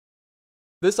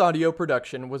This audio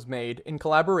production was made in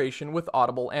collaboration with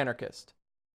Audible Anarchist.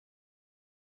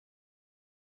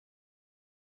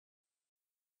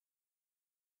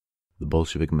 The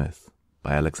Bolshevik Myth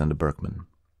by Alexander Berkman.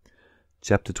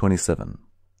 Chapter 27.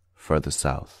 Further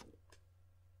South.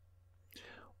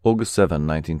 August 7,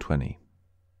 1920.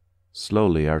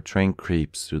 Slowly our train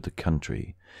creeps through the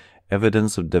country,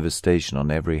 evidence of devastation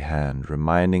on every hand,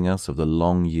 reminding us of the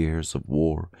long years of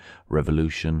war,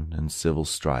 revolution, and civil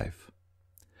strife.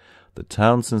 The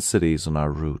towns and cities on our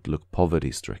route look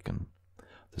poverty-stricken.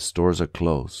 The stores are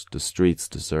closed, the streets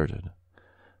deserted.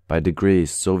 By degrees,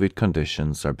 Soviet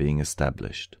conditions are being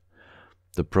established,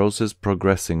 the process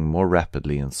progressing more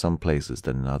rapidly in some places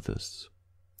than in others.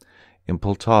 In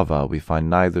Poltava we find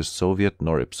neither Soviet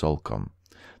nor Ipsolkom,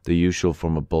 the usual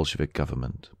form of Bolshevik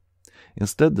government.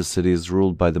 Instead, the city is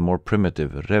ruled by the more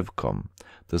primitive Revkom,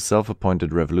 the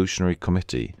self-appointed revolutionary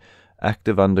committee,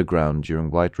 active underground during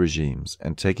white regimes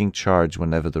and taking charge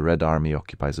whenever the Red Army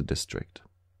occupies a district.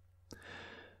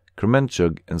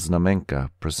 Kremenchug and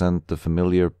Znamenka present the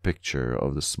familiar picture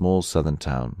of the small southern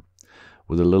town,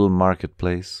 with a little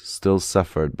marketplace still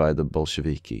suffered by the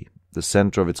Bolsheviki, the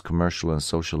center of its commercial and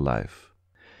social life.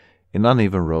 In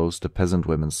uneven rows, the peasant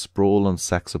women sprawl on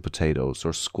sacks of potatoes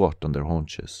or squat on their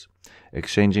haunches,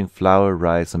 exchanging flour,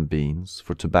 rice, and beans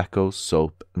for tobacco,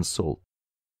 soap, and salt.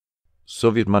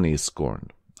 Soviet money is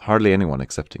scorned, hardly anyone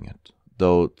accepting it,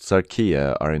 though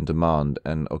tsarkia are in demand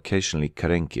and occasionally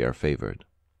karenki are favored.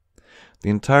 The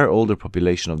entire older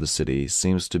population of the city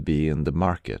seems to be in the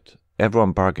market,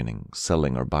 everyone bargaining,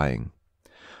 selling or buying.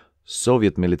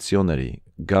 Soviet militsionary,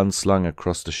 guns slung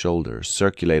across the shoulders,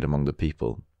 circulate among the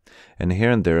people, and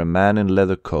here and there a man in a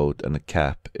leather coat and a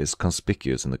cap is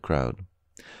conspicuous in the crowd,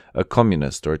 a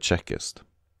communist or a Chekist.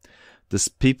 The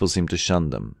people seem to shun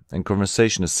them, and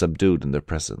conversation is subdued in their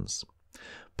presence.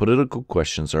 Political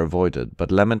questions are avoided,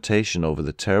 but lamentation over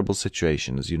the terrible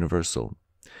situation is universal.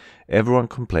 Everyone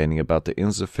complaining about the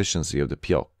insufficiency of the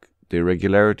pyok, the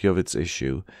irregularity of its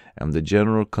issue, and the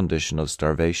general condition of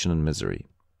starvation and misery.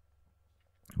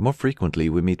 More frequently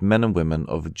we meet men and women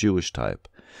of Jewish type,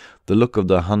 the look of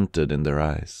the hunted in their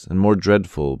eyes, and more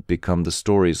dreadful become the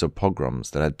stories of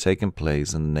pogroms that had taken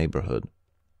place in the neighborhood.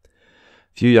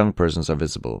 Few young persons are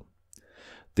visible.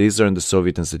 These are in the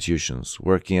Soviet institutions,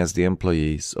 working as the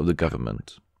employees of the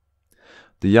government.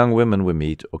 The young women we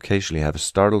meet occasionally have a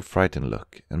startled, frightened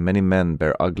look, and many men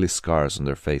bear ugly scars on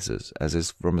their faces, as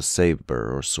is from a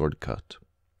saber or sword cut.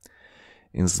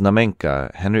 In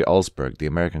Znamenka, Henry Alsberg, the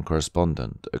American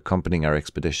correspondent, accompanying our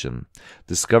expedition,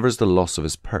 discovers the loss of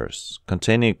his purse,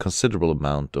 containing a considerable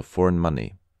amount of foreign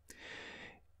money.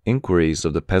 Inquiries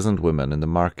of the peasant women in the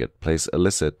market-place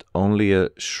elicit only a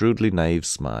shrewdly naive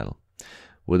smile,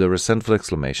 with a resentful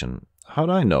exclamation, "How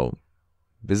do I know?"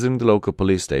 Visiting the local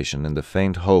police station in the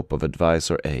faint hope of advice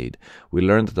or aid, we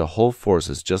learn that the whole force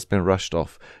has just been rushed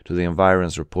off to the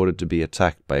environs reported to be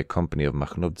attacked by a company of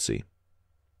Makhnovtsi.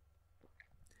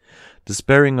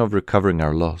 Despairing of recovering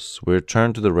our loss, we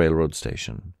return to the railroad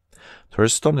station. To our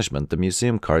astonishment, the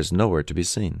museum car is nowhere to be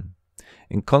seen.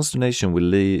 In consternation,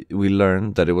 we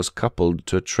learn that it was coupled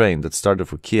to a train that started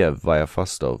for Kiev via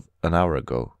Fastov an hour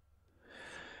ago.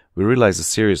 We realize the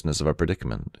seriousness of our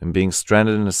predicament in being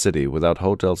stranded in a city without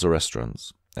hotels or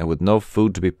restaurants, and with no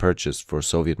food to be purchased for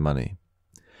Soviet money,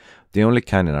 the only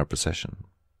kind in our possession.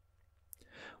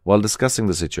 While discussing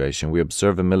the situation, we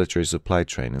observe a military supply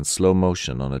train in slow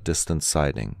motion on a distant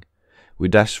siding. We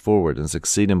dash forward and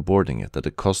succeed in boarding it at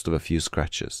the cost of a few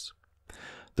scratches.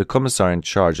 The commissar in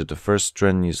charge at the first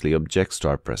strenuously objects to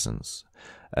our presence,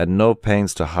 at no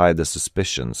pains to hide the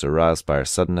suspicions aroused by our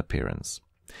sudden appearance.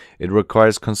 It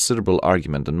requires considerable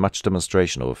argument and much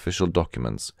demonstration of official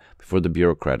documents before the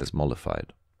bureaucrat is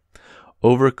mollified.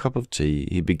 Over a cup of tea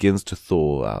he begins to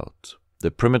thaw out, the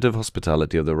primitive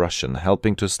hospitality of the Russian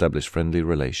helping to establish friendly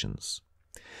relations.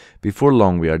 Before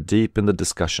long we are deep in the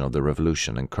discussion of the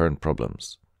revolution and current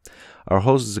problems. Our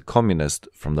host is a communist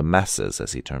from the masses,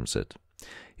 as he terms it.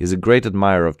 He is a great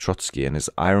admirer of Trotsky and his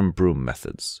iron broom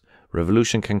methods.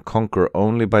 Revolution can conquer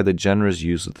only by the generous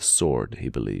use of the sword, he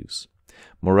believes.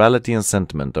 Morality and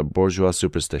sentiment are bourgeois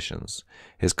superstitions.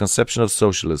 His conception of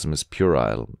socialism is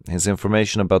puerile, his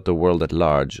information about the world at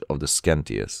large of the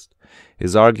scantiest.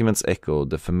 His arguments echo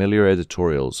the familiar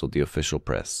editorials of the official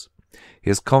press.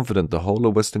 He is confident the whole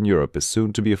of Western Europe is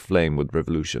soon to be aflame with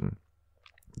revolution.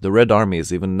 The Red Army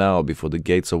is even now before the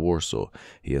gates of Warsaw,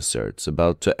 he asserts,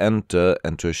 about to enter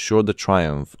and to assure the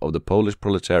triumph of the Polish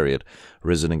proletariat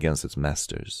risen against its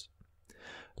masters.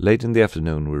 Late in the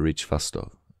afternoon we reach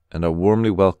Fastov, and are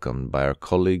warmly welcomed by our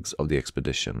colleagues of the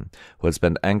expedition, who had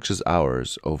spent anxious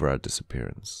hours over our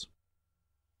disappearance.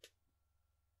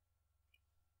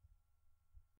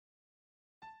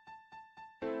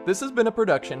 This has been a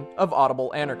production of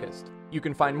Audible Anarchist. You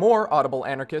can find more Audible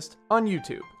Anarchist on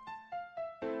YouTube.